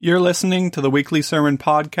You're listening to the weekly sermon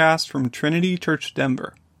podcast from Trinity Church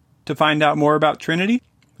Denver. To find out more about Trinity,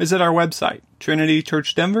 visit our website,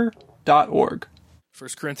 trinitychurchdenver.org. 1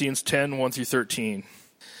 Corinthians 10, 1-13.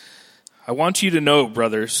 I want you to know,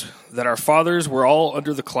 brothers, that our fathers were all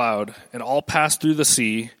under the cloud, and all passed through the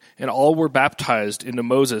sea, and all were baptized into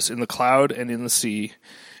Moses in the cloud and in the sea,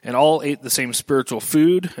 and all ate the same spiritual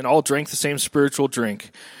food, and all drank the same spiritual drink.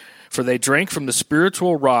 For they drank from the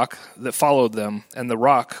spiritual rock that followed them, and the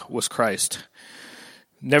rock was Christ.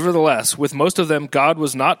 Nevertheless, with most of them God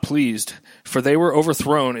was not pleased, for they were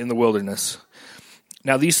overthrown in the wilderness.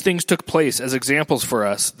 Now these things took place as examples for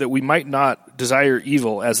us, that we might not desire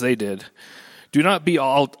evil as they did. Do not be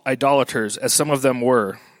all idolaters, as some of them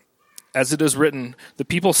were. As it is written, the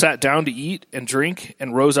people sat down to eat and drink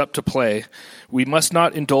and rose up to play. We must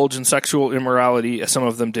not indulge in sexual immorality, as some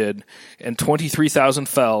of them did, and 23,000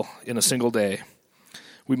 fell in a single day.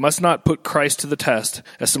 We must not put Christ to the test,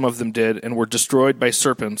 as some of them did, and were destroyed by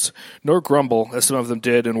serpents, nor grumble, as some of them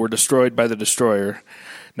did, and were destroyed by the destroyer.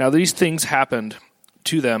 Now these things happened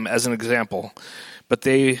to them as an example, but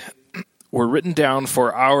they were written down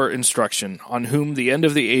for our instruction, on whom the end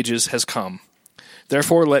of the ages has come.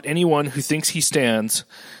 Therefore, let anyone who thinks he stands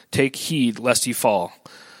take heed lest he fall.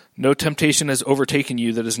 No temptation has overtaken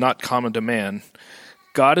you that is not common to man.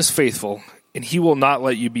 God is faithful, and he will not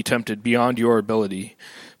let you be tempted beyond your ability.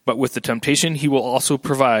 But with the temptation, he will also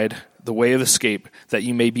provide the way of escape, that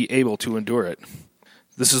you may be able to endure it.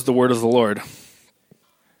 This is the word of the Lord.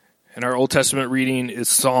 And our Old Testament reading is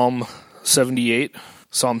Psalm 78,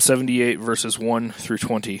 verses 1 through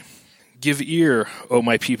 20. Give ear, O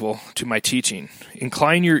my people, to my teaching.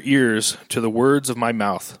 Incline your ears to the words of my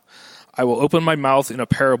mouth. I will open my mouth in a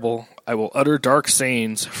parable. I will utter dark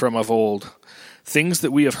sayings from of old, things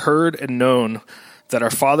that we have heard and known, that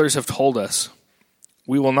our fathers have told us.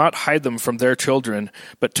 We will not hide them from their children,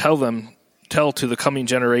 but tell to the coming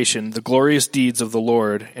generation the glorious deeds of the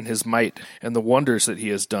Lord and his might and the wonders that he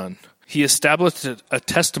has done. He established a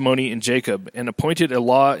testimony in Jacob and appointed a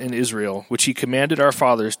law in Israel, which he commanded our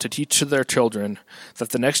fathers to teach to their children, that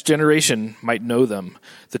the next generation might know them,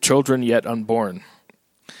 the children yet unborn,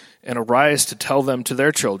 and arise to tell them to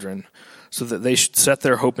their children, so that they should set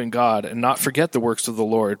their hope in God and not forget the works of the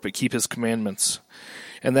Lord, but keep his commandments,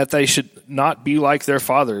 and that they should not be like their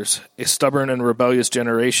fathers, a stubborn and rebellious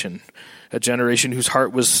generation, a generation whose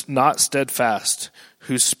heart was not steadfast,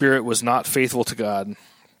 whose spirit was not faithful to God.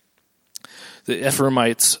 The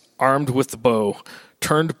Ephraimites, armed with the bow,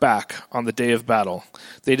 turned back on the day of battle.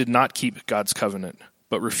 They did not keep God's covenant,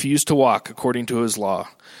 but refused to walk according to his law.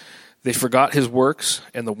 They forgot his works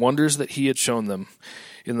and the wonders that he had shown them.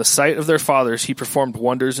 In the sight of their fathers, he performed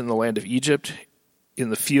wonders in the land of Egypt,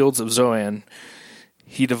 in the fields of Zoan.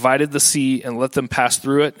 He divided the sea and let them pass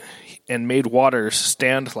through it, and made waters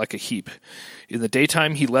stand like a heap. In the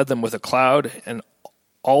daytime he led them with a cloud, and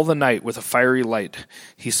all the night with a fiery light.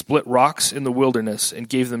 He split rocks in the wilderness and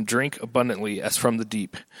gave them drink abundantly as from the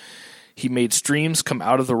deep. He made streams come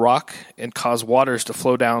out of the rock and caused waters to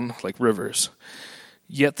flow down like rivers.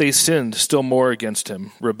 Yet they sinned still more against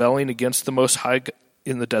him, rebelling against the Most High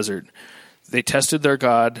in the desert. They tested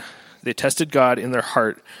God in their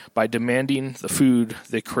heart by demanding the food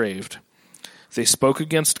they craved. They spoke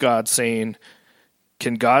against God, saying,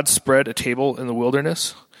 "Can God spread a table in the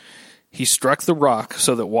wilderness?" He struck the rock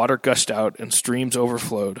so that water gushed out and streams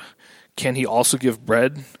overflowed. Can he also give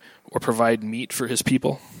bread or provide meat for his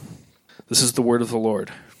people? This is the word of the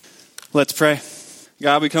Lord. Let's pray.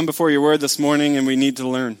 God, we come before your word this morning and we need to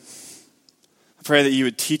learn. I pray that you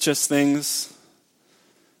would teach us things,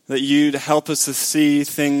 that you'd help us to see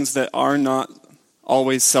things that are not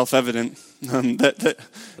always self-evident, that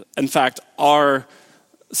in fact are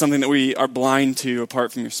something that we are blind to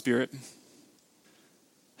apart from your Spirit.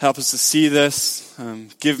 Help us to see this.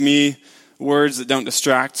 Give me words that don't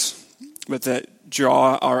distract, but that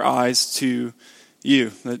draw our eyes to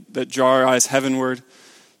you, that draw our eyes heavenward,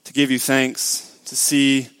 to give you thanks, to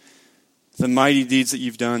see the mighty deeds that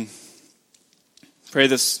you've done. Pray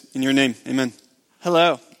this in your name. Amen.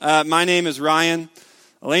 Hello. My name is Ryan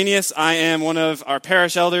Elanius. I am one of our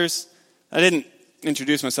parish elders. I didn't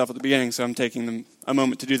introduce myself at the beginning, so I'm taking a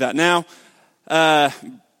moment to do that now.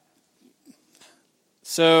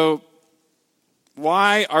 So,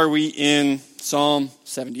 why are we in Psalm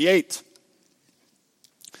 78?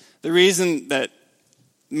 The reason that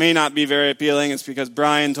may not be very appealing is because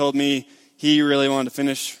Brian told me he really wanted to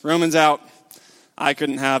finish Romans out. I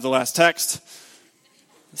couldn't have the last text.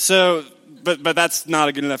 So, but that's not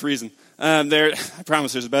a good enough reason. I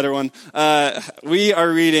promise there's a better one. We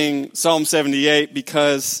are reading Psalm 78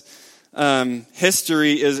 because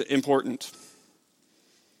history is important.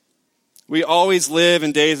 We always live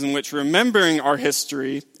in days in which remembering our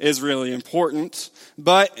history is really important,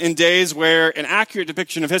 but in days where an accurate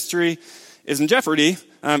depiction of history is in jeopardy,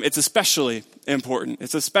 it's especially important.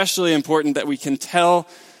 It's especially important that we can tell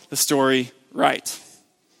the story right.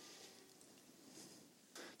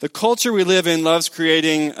 The culture we live in loves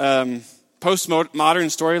creating postmodern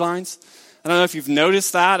storylines. I don't know if you've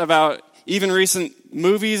noticed that about even recent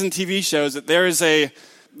movies and TV shows, that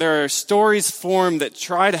there are stories formed that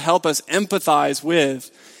try to help us empathize with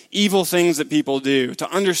evil things that people do, to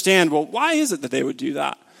understand, well, why is it that they would do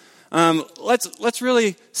that? Let's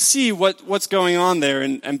really see what's going on there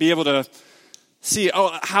and be able to see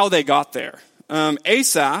how they got there.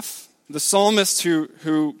 Asaph, the psalmist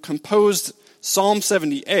who composed Psalm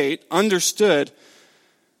 78, understood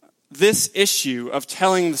this issue of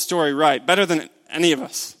telling the story right better than any of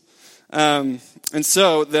us. And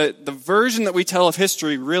so the version that we tell of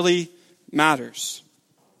history really matters.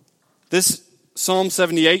 This Psalm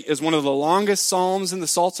 78 is one of the longest psalms in the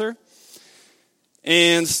Psalter,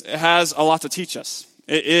 and it has a lot to teach us.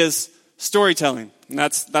 It is storytelling, and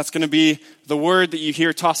that's going to be the word that you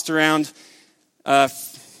hear tossed around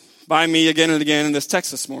by me again and again in this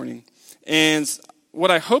text this morning. And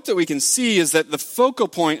what I hope that we can see is that the focal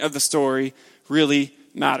point of the story really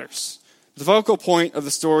matters. The focal point of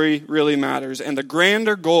the story really matters. And the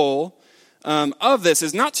grander goal of this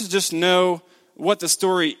is not to just know what the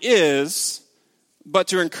story is, but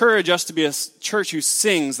to encourage us to be a church who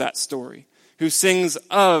sings that story, who sings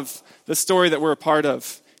of the story that we're a part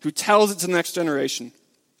of, who tells it to the next generation.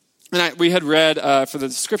 And we had read for the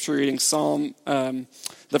scripture reading Psalm,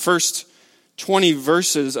 the first 20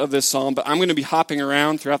 verses of this psalm, but I'm going to be hopping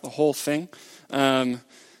around throughout the whole thing.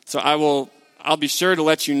 So I'll be sure to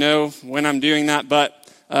let you know when I'm doing that, but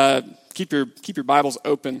keep your Bibles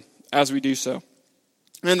open as we do so.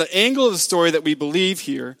 And the angle of the story that we believe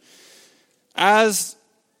here, as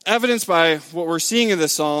evidenced by what we're seeing in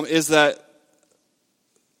this psalm, is that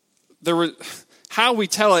how we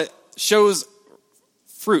tell it shows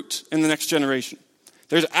fruit in the next generation.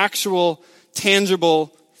 There's actual,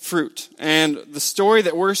 tangible fruit. And the story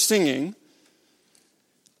that we're singing,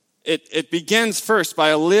 it begins first by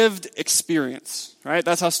a lived experience, right?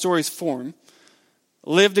 That's how stories form.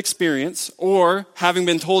 Lived experience, or having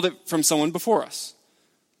been told it from someone before us.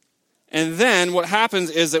 And then what happens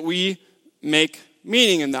is that we make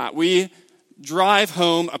meaning in that. We drive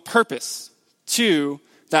home a purpose to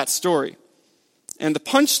that story. And the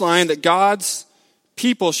punchline that God's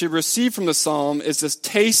people should receive from the psalm is this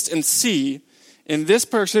taste and see, in this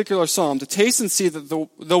particular psalm, to taste and see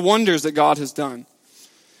the wonders that God has done.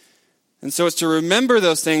 And so it's to remember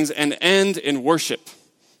those things and end in worship.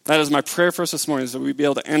 That is my prayer for us this morning, is that we be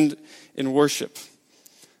able to end in worship.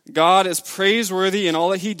 God is praiseworthy in all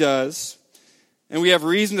that he does, and we have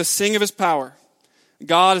reason to sing of his power.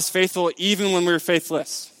 God is faithful even when we're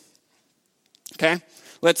faithless. Okay?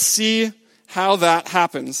 Let's see how that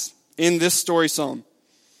happens in this story psalm.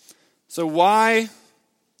 So why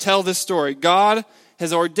tell this story? God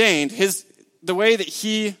has ordained the way that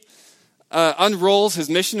he unrolls his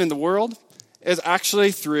mission in the world is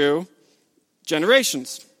actually through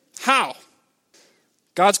generations. How?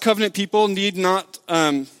 God's covenant people need to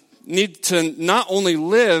not only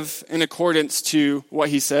live in accordance to what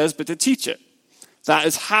he says, but to teach it. That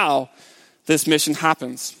is how this mission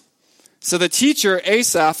happens. So the teacher,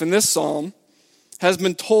 Asaph, in this psalm, has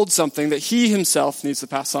been told something that he himself needs to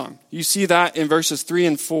pass on. You see that in verses 3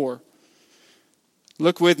 and 4.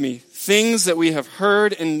 Look with me. Things that we have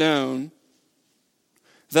heard and known,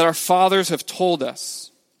 that our fathers have told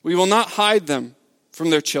us. We will not hide them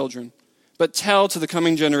from their children, but tell to the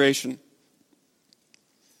coming generation.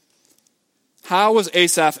 How was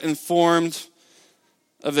Asaph informed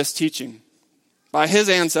of this teaching? By his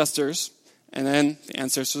ancestors, and then the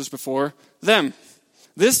ancestors before them.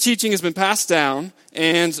 This teaching has been passed down,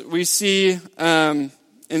 and we see in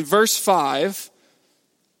verse 5,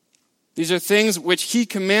 these are things which he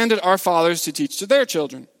commanded our fathers to teach to their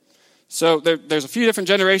children. So there's a few different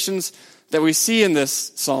generations that we see in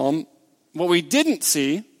this psalm. What we didn't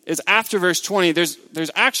see is after verse 20,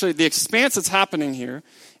 there's actually the expanse that's happening here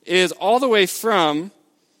is all the way from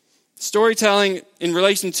storytelling in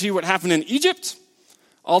relation to what happened in Egypt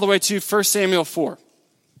all the way to 1 Samuel 4.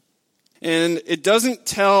 And it doesn't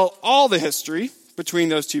tell all the history between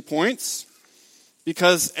those 2 points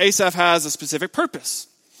because Asaph has a specific purpose.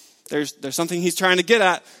 There's something he's trying to get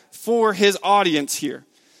at for his audience here.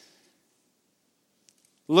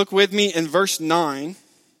 Look with me in verse 9.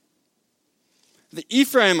 The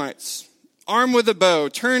Ephraimites, armed with a bow,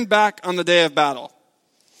 turned back on the day of battle.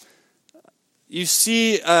 You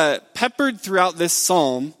see peppered throughout this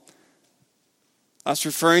psalm Us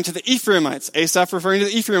referring to the Ephraimites, Asaph referring to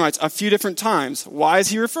the Ephraimites a few different times. Why is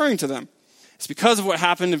he referring to them? It's because of what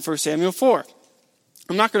happened in 1 Samuel 4.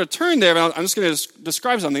 I'm not going to turn there, but I'm just going to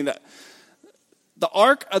describe something. That the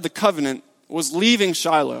Ark of the Covenant was leaving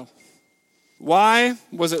Shiloh. Why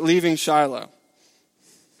was it leaving Shiloh?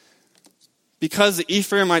 Because the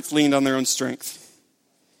Ephraimites leaned on their own strength.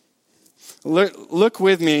 Look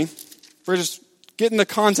with me, we're just getting the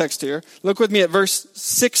context here. Look with me at verse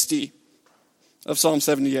 60 of Psalm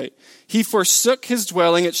 78. He forsook his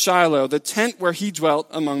dwelling at Shiloh, the tent where he dwelt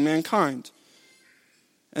among mankind.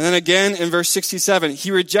 And then again in verse 67, he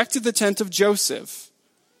rejected the tent of Joseph.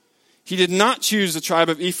 He did not choose the tribe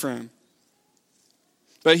of Ephraim,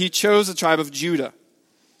 but he chose the tribe of Judah.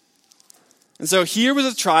 And so here was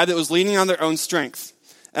a tribe that was leaning on their own strength.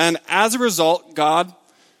 And as a result, God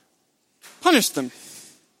punished them.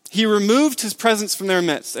 He removed his presence from their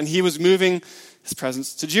midst, and he was moving his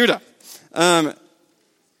presence to Judah. And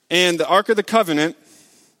the Ark of the Covenant,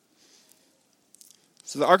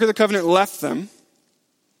 so the Ark of the Covenant left them,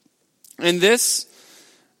 and this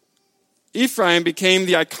Ephraim became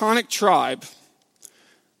the iconic tribe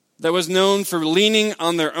that was known for leaning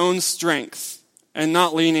on their own strength and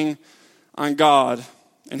not leaning on God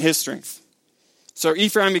and his strength. So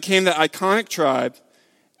Ephraim became that iconic tribe,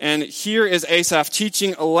 and here is Asaph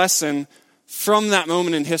teaching a lesson from that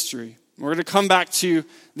moment in history. We're going to come back to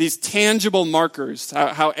these tangible markers,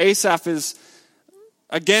 how Asaph is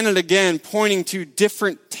again and again pointing to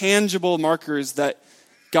different tangible markers that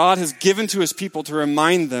God has given to his people to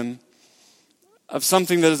remind them of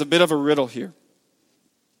something that is a bit of a riddle here.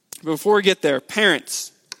 Before we get there,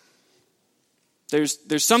 parents,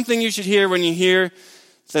 there's something you should hear when you hear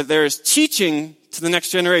that there is teaching to the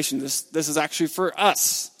next generation. This is actually for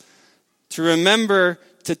us to remember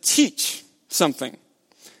to teach something.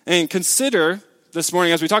 And consider this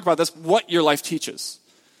morning as we talk about this, what your life teaches.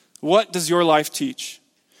 What does your life teach?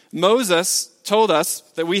 Moses told us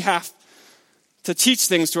that we have to teach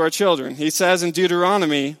things to our children. He says in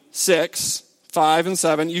Deuteronomy 6, 5 and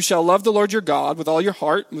 7, you shall love the Lord your God with all your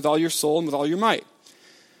heart, with all your soul, and with all your might.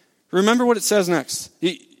 Remember what it says next.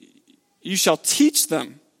 You shall teach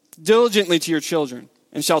them diligently to your children,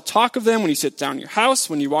 and shall talk of them when you sit down in your house,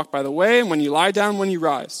 when you walk by the way, and when you lie down, when you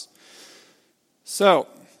rise. So,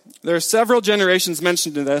 there are several generations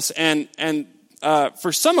mentioned in this, and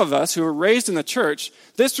for some of us who were raised in the church,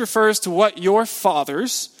 this refers to what your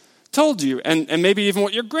fathers told you, and maybe even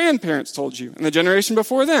what your grandparents told you, and the generation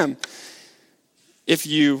before them. If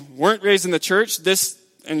you weren't raised in the church,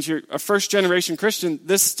 and you're a first-generation Christian,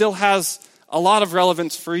 this still has a lot of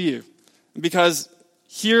relevance for you. Because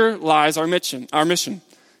here lies our mission,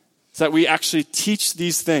 is that we actually teach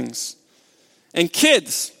these things. And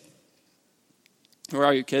kids, where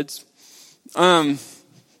are you kids?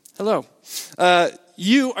 Hello.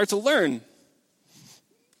 You are to learn.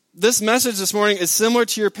 This message this morning is similar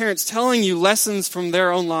to your parents telling you lessons from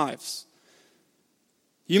their own lives.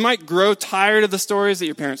 You might grow tired of the stories that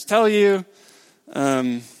your parents tell you.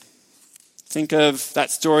 Think of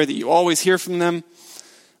that story that you always hear from them.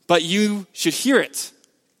 But you should hear it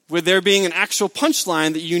with there being an actual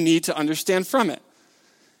punchline that you need to understand from it.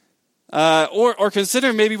 Or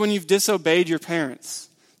consider maybe when you've disobeyed your parents,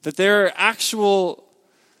 that there are actual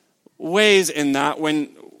ways in that when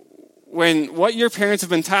what your parents have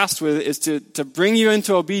been tasked with is to bring you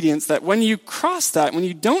into obedience, that when you cross that, when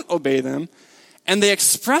you don't obey them, and they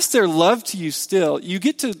express their love to you still, you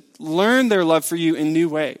get to learn their love for you in new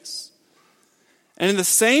ways. And in the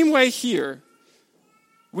same way here,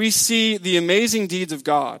 we see the amazing deeds of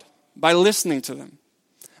God by listening to them,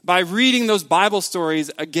 by reading those Bible stories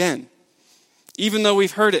again, even though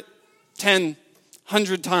we've heard it 10,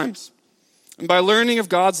 100 times, and by learning of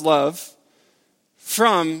God's love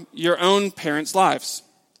from your own parents' lives.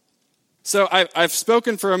 So I've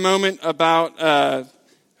spoken for a moment about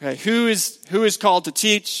who is called to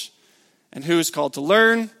teach and who is called to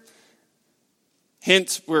learn.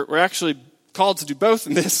 Hint, we're actually called to do both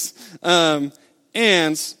in this.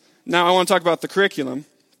 And now I want to talk about the curriculum.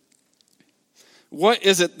 What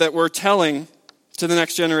is it that we're telling to the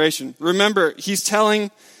next generation? Remember, he's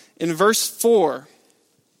telling in verse 4,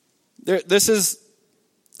 this is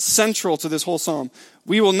central to this whole psalm.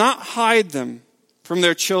 We will not hide them from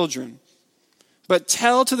their children, but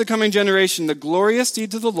tell to the coming generation the glorious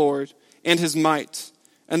deeds of the Lord and his might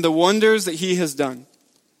and the wonders that he has done.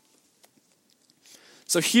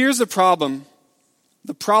 So here's the problem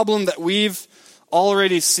that we've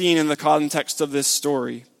already seen in the context of this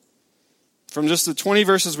story. From just the 20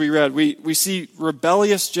 verses we read, we see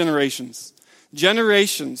rebellious generations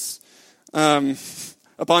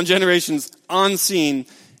upon generations on scene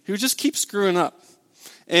who just keep screwing up.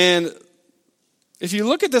 And if you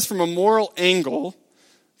look at this from a moral angle,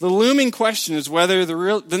 the looming question is whether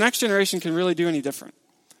the next generation can really do any different.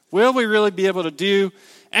 Will we really be able to do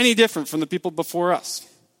any different from the people before us?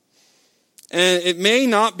 And it may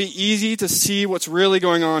not be easy to see what's really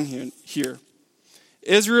going on here.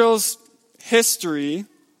 Israel's history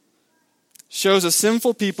shows a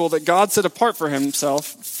sinful people that God set apart for himself,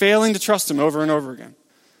 failing to trust him over and over again.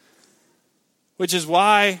 Which is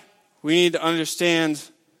why we need to understand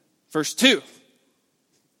verse 2.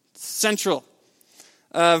 It's central.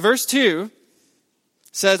 Verse 2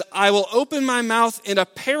 says, I will open my mouth in a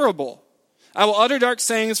parable. I will utter dark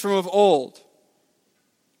sayings from of old.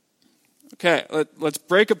 Okay, let's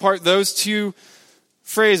break apart those two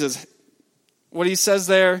phrases. What he says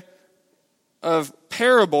there of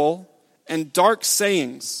parable and dark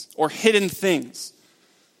sayings or hidden things.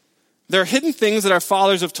 There are hidden things that our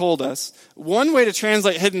fathers have told us. One way to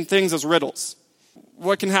translate hidden things is riddles.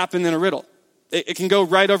 What can happen in a riddle? It can go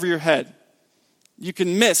right over your head. You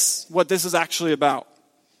can miss what this is actually about.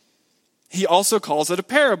 He also calls it a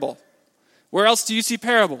parable. Where else do you see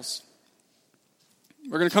parables?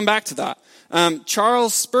 We're going to come back to that.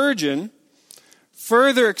 Charles Spurgeon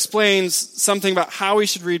further explains something about how we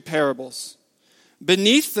should read parables.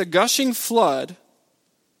 Beneath the gushing flood,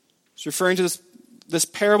 he's referring to this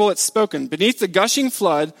parable that's spoken. Beneath the gushing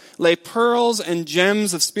flood lay pearls and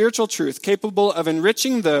gems of spiritual truth capable of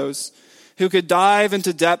enriching those who could dive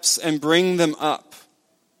into depths and bring them up.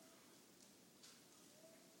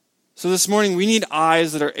 So this morning we need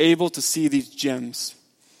eyes that are able to see these gems,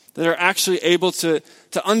 that are actually able to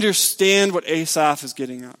understand what Asaph is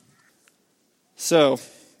getting at. So,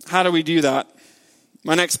 how do we do that?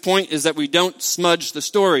 My next point is that we don't smudge the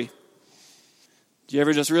story. Do you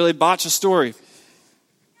ever just really botch a story?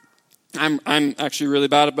 I'm actually really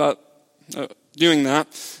bad about doing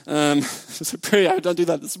that. So pray I don't do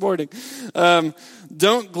that this morning.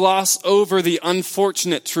 Don't gloss over the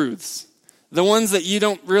unfortunate truths. The ones that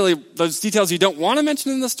those details you don't want to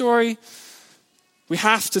mention in the story, we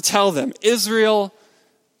have to tell them. Israel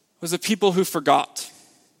was a people who forgot.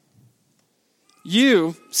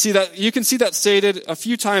 You can see that stated a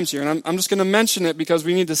few times here, and I'm just going to mention it because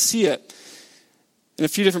we need to see it in a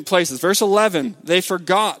few different places. Verse 11, they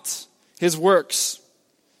forgot his works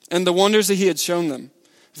and the wonders that he had shown them.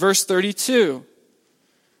 Verse 32,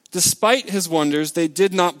 despite his wonders, they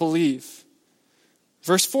did not believe.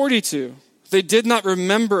 Verse 42, they did not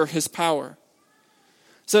remember his power.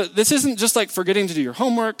 So this isn't just like forgetting to do your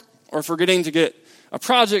homework or forgetting to get a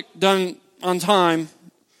project done on time.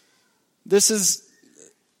 This is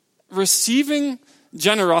receiving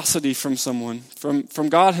generosity from someone, from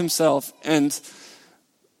God himself, and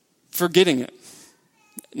forgetting it.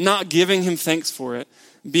 Not giving him thanks for it.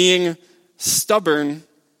 Being stubborn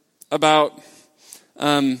about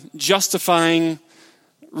justifying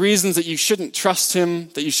reasons that you shouldn't trust him,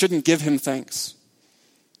 that you shouldn't give him thanks.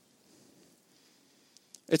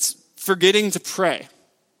 It's forgetting to pray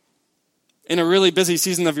in a really busy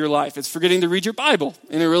season of your life. It's forgetting to read your Bible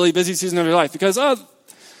in a really busy season of your life because, I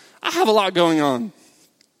have a lot going on.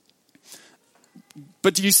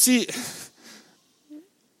 But do you see,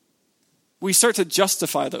 we start to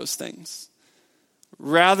justify those things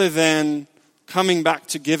rather than coming back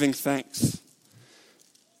to giving thanks.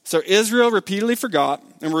 So Israel repeatedly forgot,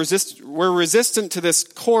 and we're resistant to this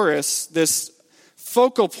chorus, this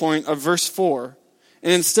focal point of verse 4.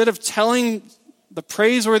 And instead of telling the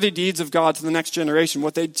praiseworthy deeds of God to the next generation,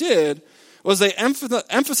 what they did was they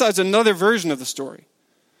emphasized another version of the story.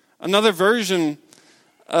 Another version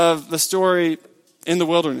of the story in the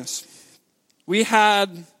wilderness. We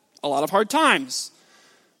had a lot of hard times,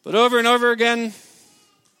 but over and over again,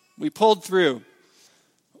 we pulled through.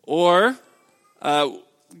 Or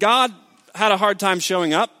God had a hard time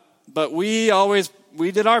showing up, but we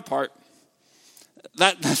did our part.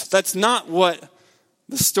 That's not what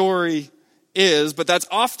the story is, but that's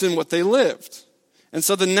often what they lived. And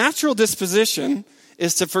so the natural disposition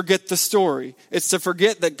is to forget the story. It's to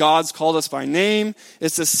forget that God's called us by name.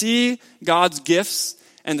 It's to see God's gifts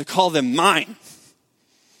and to call them mine.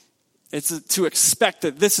 It's to expect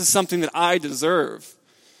that this is something that I deserve.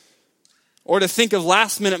 Or to think of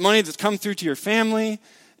last minute money that's come through to your family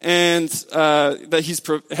and that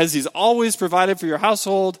he's always provided for your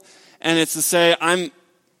household. And it's to say, I'm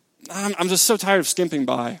just so tired of skimping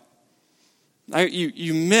by.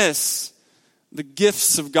 You miss the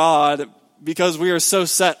gifts of God because we are so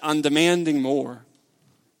set on demanding more.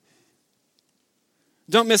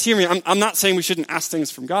 Don't mishear me. I'm not saying we shouldn't ask things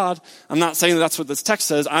from God. I'm not saying that's what this text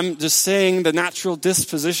says. I'm just saying the natural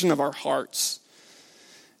disposition of our hearts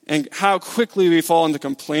and how quickly we fall into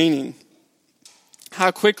complaining.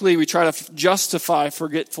 how quickly we try to justify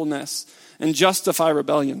forgetfulness and justify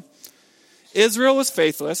rebellion. Israel was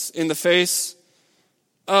faithless in the face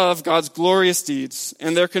of God's glorious deeds,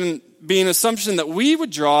 and there can be an assumption that we would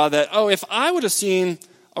draw that, if I would have seen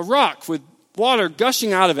a rock with water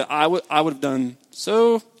gushing out of it, I would have done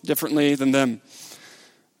so differently than them.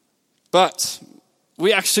 But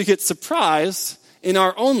we actually get surprised in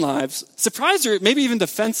our own lives, surprised or maybe even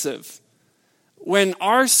defensive, when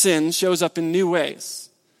our sin shows up in new ways.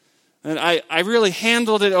 And I really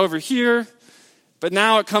handled it over here, but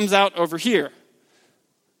now it comes out over here.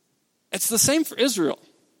 It's the same for Israel,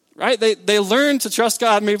 right? They learned to trust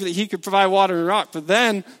God, maybe that he could provide water and rock, but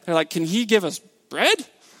then they're like, can he give us bread?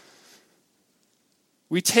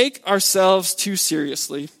 We take ourselves too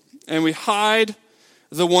seriously, and we hide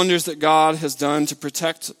the wonders that God has done to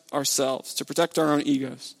protect ourselves, to protect our own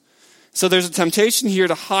egos. So there's a temptation here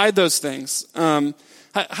to hide those things.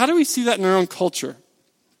 How do we see that in our own culture?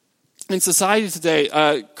 In society today,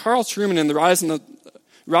 Carl Trueman in The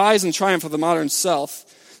Rise and Triumph of the Modern Self,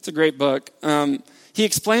 it's a great book, he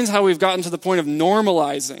explains how we've gotten to the point of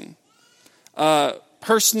normalizing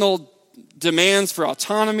personal demands for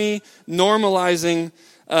autonomy, normalizing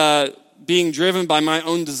being driven by my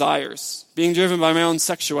own desires, being driven by my own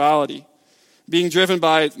sexuality, being driven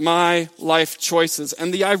by my life choices.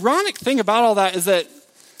 And the ironic thing about all that is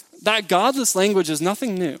that godless language is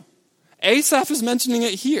nothing new. Asaph is mentioning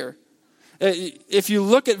it here. If you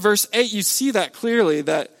look at verse 8, you see that clearly,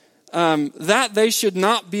 that they should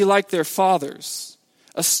not be like their fathers,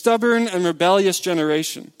 a stubborn and rebellious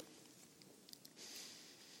generation.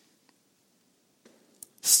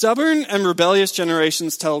 Stubborn and rebellious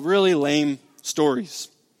generations tell really lame stories.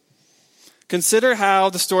 Consider how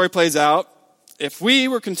the story plays out if we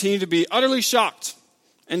were continued to be utterly shocked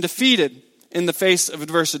and defeated in the face of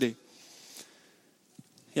adversity.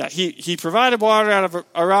 Yeah, he provided water out of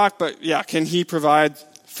a rock, but can he provide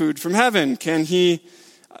food from heaven?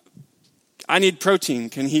 I need protein.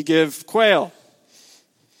 Can he give quail?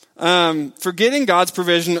 Forgetting God's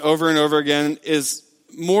provision over and over again is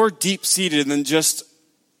more deep-seated than just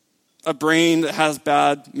a brain that has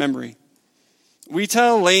bad memory. We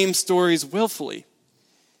tell lame stories willfully.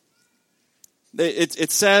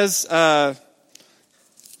 It says,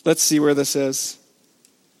 let's see where this is.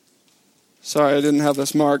 Sorry, I didn't have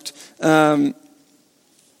this marked. In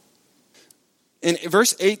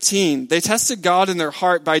verse 18, they tested God in their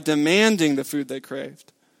heart by demanding the food they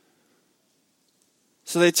craved.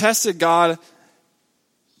 So they tested God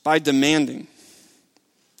by demanding.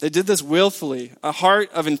 They did this willfully. A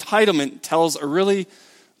heart of entitlement tells a really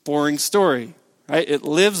boring story, right? It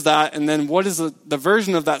lives that, and then what is the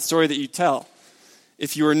version of that story that you tell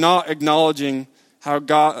if you are not acknowledging how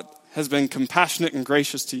God has been compassionate and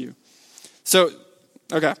gracious to you? So,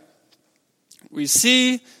 okay. We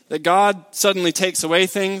see that God suddenly takes away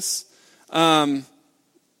things. There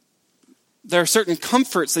are certain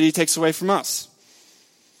comforts that he takes away from us.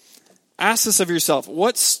 Ask this of yourself.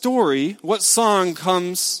 What story, what song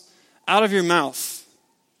comes out of your mouth,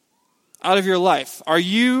 out of your life? Are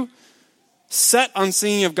you set on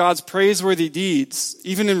singing of God's praiseworthy deeds,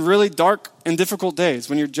 even in really dark and difficult days,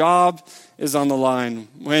 when your job is on the line,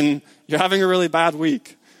 when you're having a really bad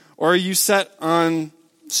week? Or are you set on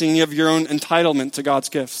singing of your own entitlement to God's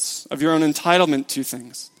gifts, of your own entitlement to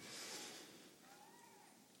things?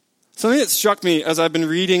 Something that struck me as I've been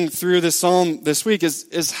reading through this psalm this week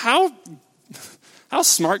is how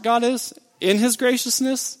smart God is in his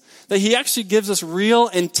graciousness, that he actually gives us real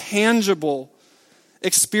and tangible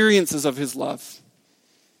experiences of his love.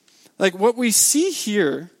 Like what we see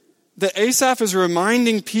here, that Asaph is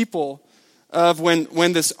reminding people of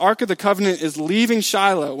when this Ark of the Covenant is leaving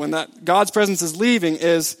Shiloh, when that God's presence is leaving,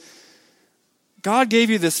 is God gave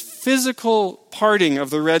you this physical parting of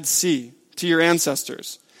the Red Sea to your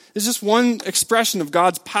ancestors. It's just one expression of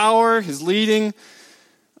God's power, his leading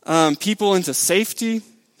people into safety.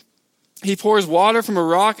 He pours water from a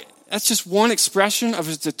rock. That's just one expression of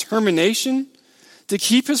his determination to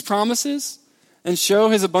keep his promises and show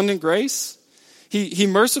his abundant grace. He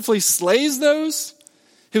mercifully slays those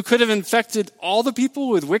who could have infected all the people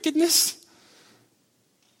with wickedness.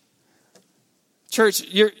 Church,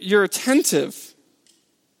 you're attentive.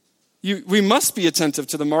 We must be attentive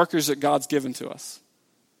to the markers that God's given to us.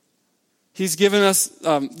 He's given us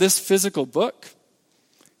this physical book.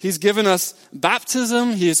 He's given us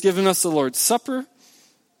baptism. He has given us the Lord's Supper.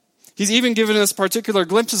 He's even given us particular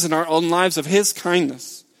glimpses in our own lives of his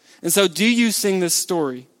kindness. And so do you sing this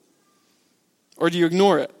story? Or do you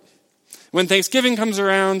ignore it? When Thanksgiving comes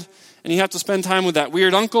around and you have to spend time with that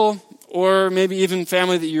weird uncle or maybe even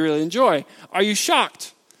family that you really enjoy, are you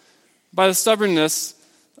shocked by the stubbornness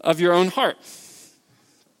of your own heart.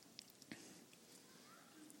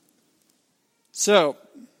 So,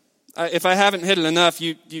 if I haven't hit it enough,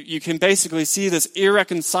 you can basically see this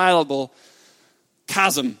irreconcilable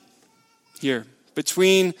chasm here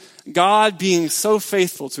between God being so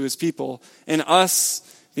faithful to his people and us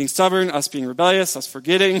being stubborn, us being rebellious, us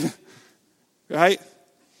forgetting, right?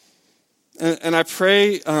 And I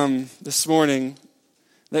pray this morning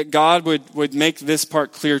that God would make this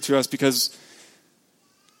part clear to us, because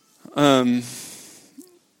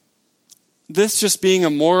this just being a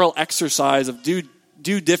moral exercise of do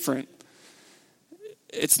different,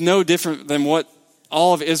 it's no different than what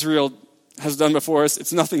all of Israel has done before us.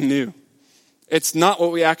 It's nothing new. It's not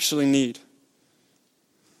what we actually need.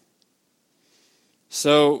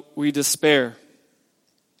 So we despair.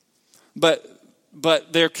 But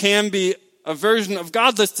there can be a version of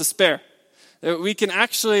godless despair. That we can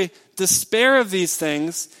actually despair of these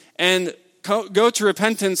things and go to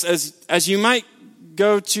repentance as you might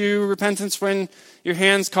go to repentance when your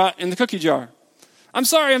hand's caught in the cookie jar. I'm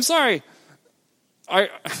sorry.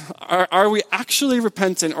 Are we actually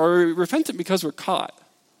repentant, or are we repentant because we're caught?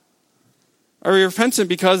 Are we repentant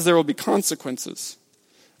because there will be consequences?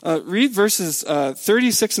 Read verses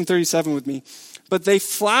 36 and 37 with me. But they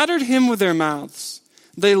flattered him with their mouths.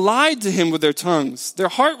 They lied to him with their tongues. Their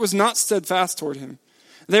heart was not steadfast toward him.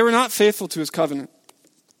 They were not faithful to his covenant.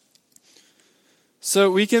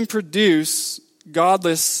 So we can produce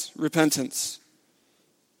godless repentance.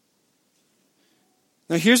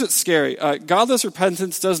 Now here's what's scary. Godless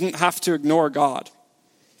repentance doesn't have to ignore God.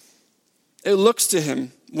 It looks to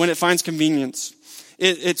him when it finds convenience.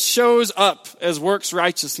 It shows up as works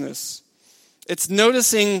righteousness. It's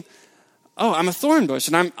noticing, oh, I'm a thorn bush,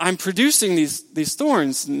 and I'm producing these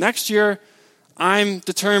thorns. Next year, I'm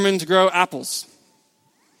determined to grow apples.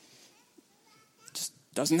 It just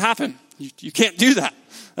doesn't happen. You can't do that.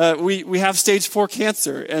 We have stage 4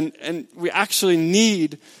 cancer, and we actually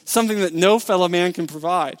need something that no fellow man can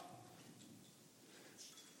provide.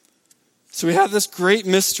 So we have this great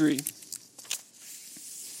mystery.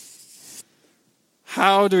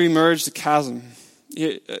 How do we merge the chasm?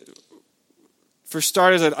 For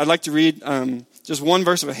starters, I'd like to read just one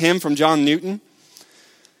verse of a hymn from John Newton.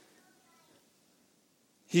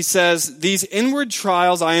 He says, "These inward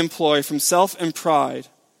trials I employ from self and pride.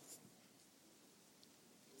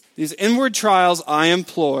 These inward trials I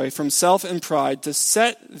employ from self and pride to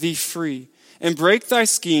set thee free and break thy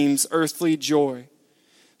schemes' earthly joy,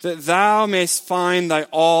 that thou mayst find thy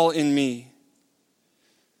all in me.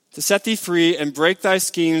 To set thee free and break thy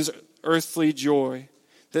schemes' earthly joy,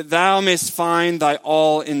 that thou mayst find thy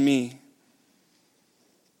all in me."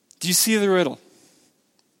 Do you see the riddle?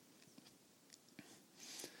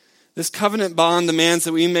 This covenant bond demands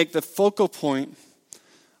that we make the focal point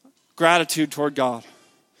gratitude toward God.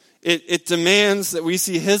 It demands that we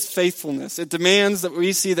see his faithfulness. It demands that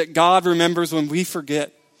we see that God remembers when we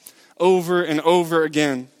forget over and over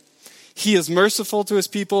again. He is merciful to his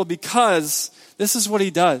people because this is what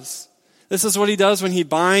he does. This is what he does when he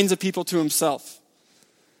binds a people to himself.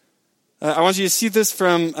 I want you to see this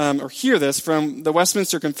or hear this from the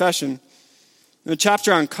Westminster Confession. In the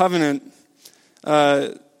chapter on covenant,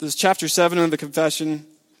 this is chapter 7 of the Confession,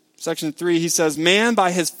 section 3, he says, "Man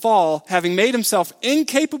by his fall, having made himself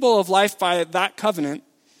incapable of life by that covenant,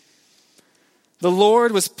 the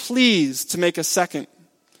Lord was pleased to make a second,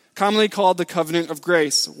 commonly called the covenant of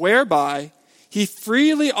grace, whereby he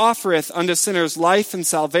freely offereth unto sinners life and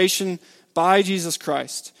salvation by Jesus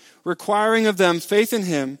Christ, requiring of them faith in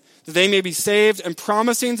him, that they may be saved, and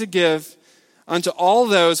promising to give unto all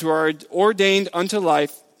those who are ordained unto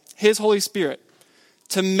life his Holy Spirit,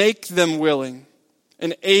 to make them willing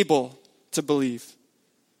and able to believe."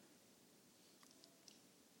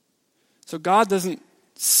 So God doesn't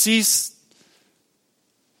cease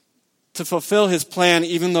to fulfill his plan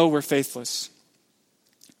even though we're faithless.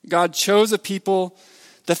 God chose a people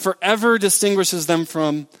that forever distinguishes them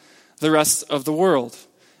from the rest of the world.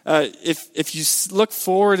 If you look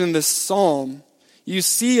forward in this psalm, you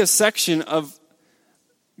see a section of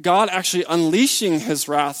God actually unleashing his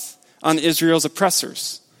wrath on Israel's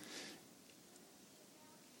oppressors.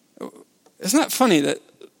 Isn't that funny that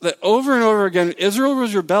over and over again, Israel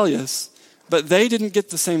was rebellious, but they didn't get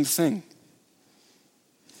the same thing?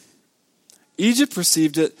 Egypt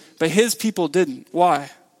received it, but his people didn't. Why?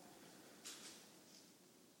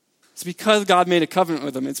 It's because God made a covenant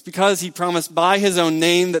with them. It's because he promised by his own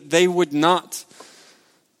name that they would not,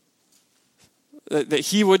 that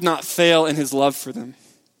he would not fail in his love for them.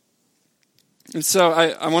 And so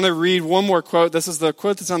I want to read one more quote. This is the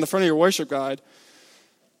quote that's on the front of your worship guide.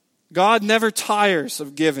 "God never tires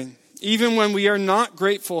of giving, Even when we are not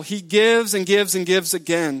grateful, he gives and gives and gives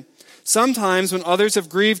again. Sometimes when others have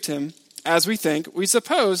grieved him, as we think, we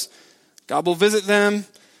suppose God will visit them,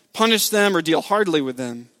 punish them, or deal hardly with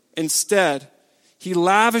them. Instead, he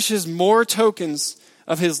lavishes more tokens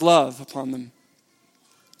of his love upon them.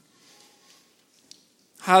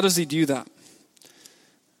 How does he do that?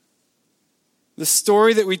 The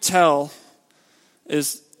story that we tell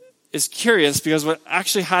is curious because what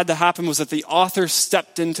actually had to happen was that the author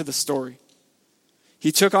stepped into the story.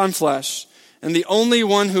 He took on flesh, and the only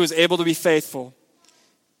one who was able to be faithful,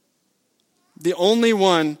 the only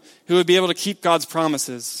one who would be able to keep God's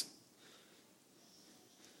promises.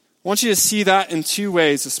 I want you to see that in two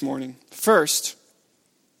ways this morning. First,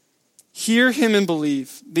 hear him and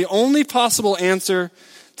believe. The only possible answer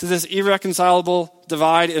to this irreconcilable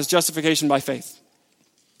divide is justification by faith.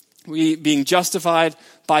 We being justified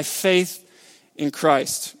by faith in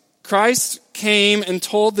Christ. Christ came and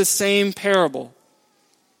told the same parable.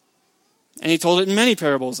 And he told it in many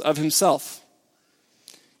parables of himself.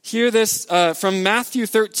 Hear this from Matthew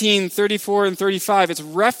 13, 34 and 35. It's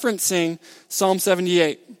referencing Psalm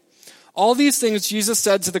 78. All these things Jesus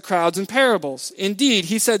said to the crowds in parables. Indeed,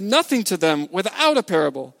 he said nothing to them without a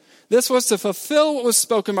parable. This was to fulfill what was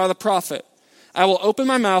spoken by the prophet. I will open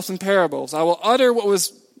my mouth in parables. I will utter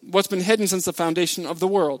what's been hidden since the foundation of the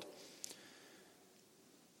world.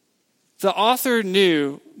 The author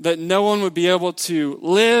knew that no one would be able to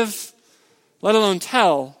live, let alone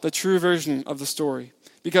tell, the true version of the story,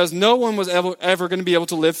 because no one was ever going to be able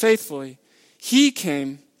to live faithfully. He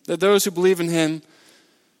came that those who believe in him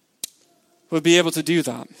would be able to do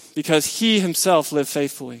that, because he himself lived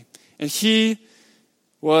faithfully. And he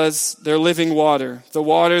was their living water, the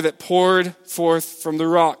water that poured forth from the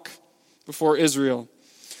rock before Israel.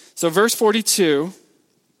 So verse 42,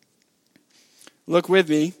 look with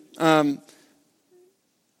me.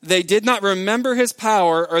 They did not remember his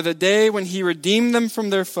power or the day when he redeemed them from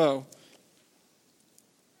their foe.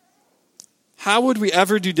 How would we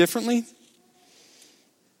ever do differently?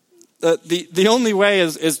 The only way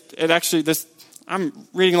is it actually, this. I'm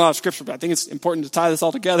reading a lot of scripture, but I think it's important to tie this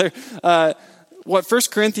all together. What 1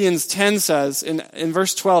 Corinthians 10 says in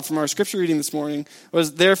verse 12 from our scripture reading this morning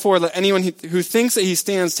was, therefore, let anyone who thinks that he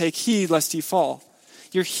stands take heed lest he fall.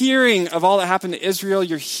 You're hearing of all that happened to Israel.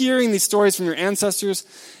 You're hearing these stories from your ancestors.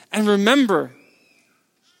 And remember,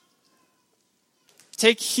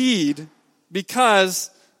 take heed, because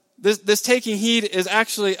this taking heed is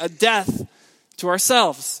actually a death to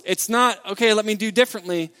ourselves. It's not, okay, let me do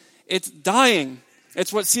differently. It's dying.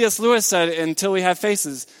 It's what C.S. Lewis said in Until We Have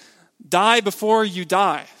Faces. Die before you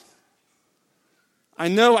die. I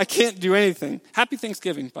know I can't do anything. Happy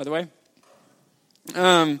Thanksgiving, by the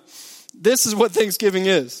way. This is what Thanksgiving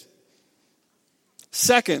is.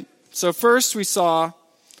 Second, so first we saw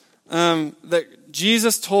that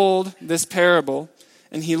Jesus told this parable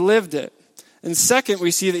and he lived it. And second,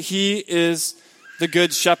 we see that he is the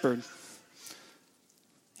good shepherd.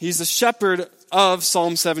 He's the shepherd of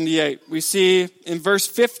Psalm 78. We see in verse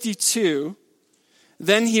 52,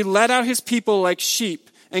 then he led out his people like sheep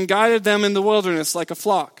and guided them in the wilderness like a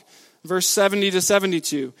flock. Verse 70 to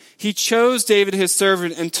 72, he chose David his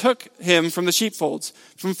servant and took him from the sheepfolds.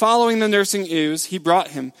 From following the nursing ewes, he brought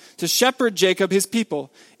him to shepherd Jacob his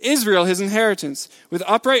people, Israel his inheritance. With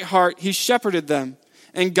upright heart he shepherded them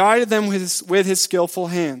and guided them with his skillful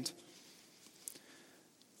hand.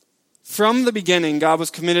 From the beginning, God was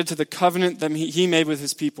committed to the covenant that he made with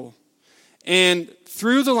his people. And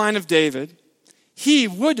through the line of David, he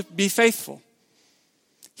would be faithful.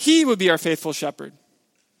 He would be our faithful shepherd.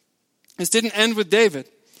 This didn't end with David.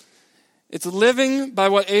 It's living by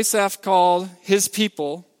what Asaph called his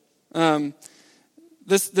people.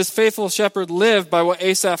 This faithful shepherd lived by what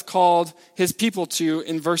Asaph called his people to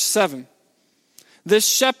in verse 7. This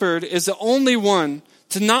shepherd is the only one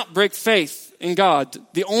to not break faith in God,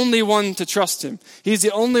 the only one to trust him. He's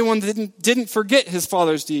the only one that didn't forget his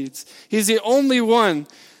father's deeds. He's the only one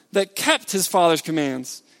that kept his father's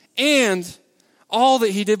commands. And all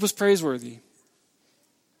that he did was praiseworthy.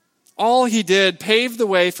 All he did paved the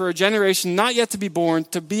way for a generation not yet to be born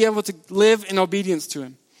to be able to live in obedience to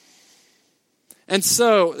him. And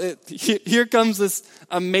so here comes this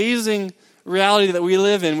amazing reality that we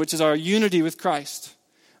live in, which is our unity with Christ.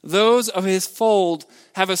 Those of his fold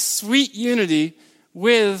have a sweet unity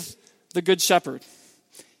with the Good Shepherd.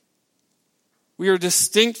 We are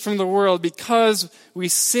distinct from the world because we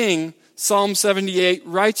sing Psalm 78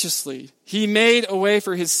 righteously. He made a way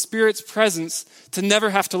for his Spirit's presence to never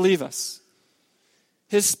have to leave us.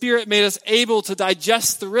 His Spirit made us able to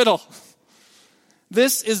digest the riddle.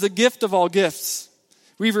 This is the gift of all gifts.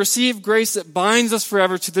 We've received grace that binds us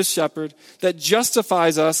forever to this shepherd, that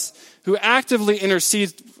justifies us, who actively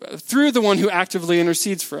intercedes through the one who actively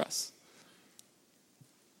intercedes for us.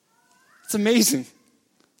 It's amazing.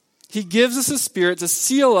 He gives us a spirit to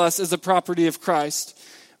seal us as the property of Christ.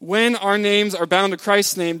 When our names are bound to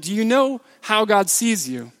Christ's name, do you know how God sees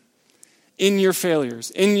you? In your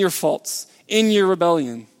failures, in your faults, in your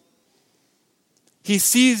rebellion. He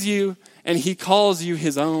sees you and he calls you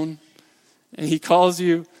his own. And he calls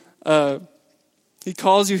you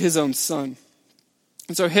his own son.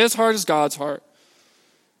 And so his heart is God's heart.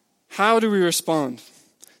 How do we respond?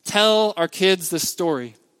 Tell our kids this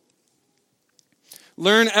story.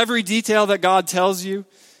 Learn every detail that God tells you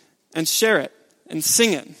and share it and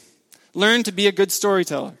sing it. Learn to be a good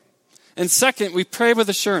storyteller. And second, we pray with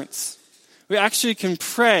assurance. We actually can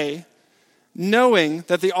pray knowing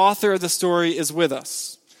that the author of the story is with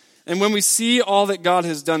us. And when we see all that God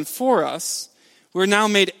has done for us, we're now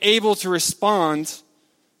made able to respond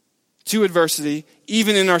to adversity,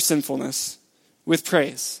 even in our sinfulness, with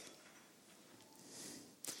praise.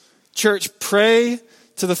 Church, pray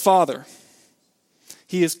to the Father.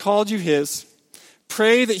 He has called you his.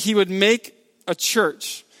 Pray that he would make a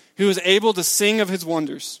church who is able to sing of his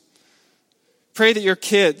wonders. Pray that your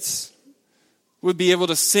kids would be able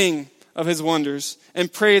to sing of his wonders.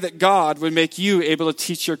 And pray that God would make you able to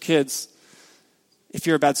teach your kids if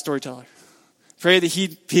you're a bad storyteller. Pray that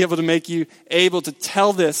he'd be able to make you able to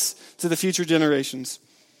tell this to the future generations.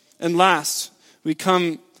 And last, we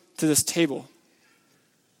come to this table.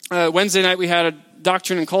 Wednesday night we had a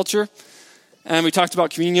doctrine and culture, and we talked about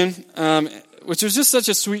communion, which was just such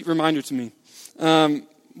a sweet reminder to me.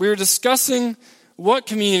 We were discussing what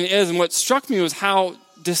communion is, and what struck me was how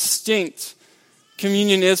distinct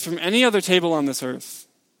communion is from any other table on this earth.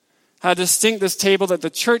 How distinct this table that the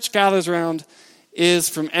church gathers around is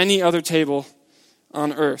from any other table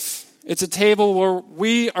on earth. It's a table where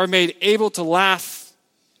we are made able to laugh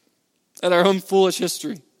at our own foolish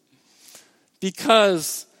history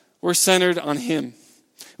because we're centered on him.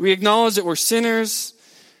 We acknowledge that we're sinners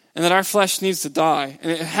and that our flesh needs to die,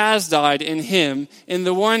 and it has died in him, in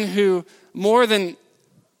the one who, more than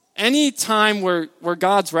any time where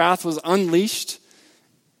God's wrath was unleashed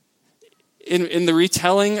in the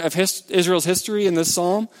retelling of Israel's history in this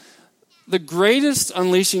psalm, the greatest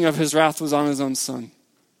unleashing of his wrath was on his own son.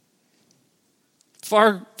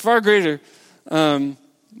 Far, far greater than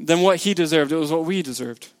what he deserved. It was what we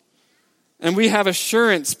deserved. And we have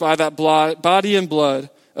assurance by that body and blood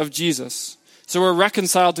of Jesus. So we're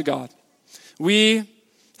reconciled to God. We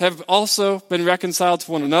have also been reconciled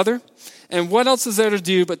to one another. And what else is there to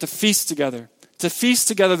do but to feast together? To feast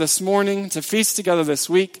together this morning, to feast together this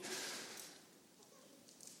week,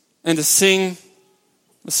 and to sing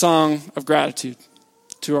a song of gratitude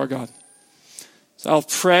to our God. So I'll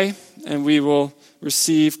pray, and we will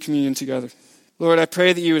receive communion together. Lord, I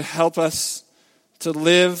pray that you would help us to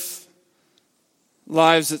live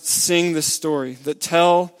lives that sing this story, that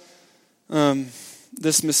tell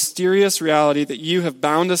this mysterious reality that you have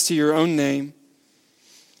bound us to your own name.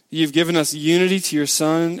 You've given us unity to your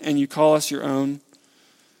Son, and you call us your own.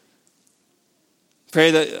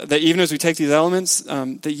 Pray that even as we take these elements,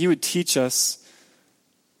 that you would teach us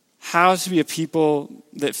how to be a people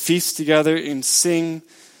that feast together and sing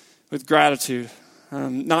with gratitude,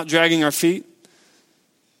 not dragging our feet,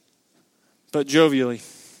 but jovially.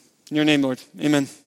 In your name, Lord. Amen.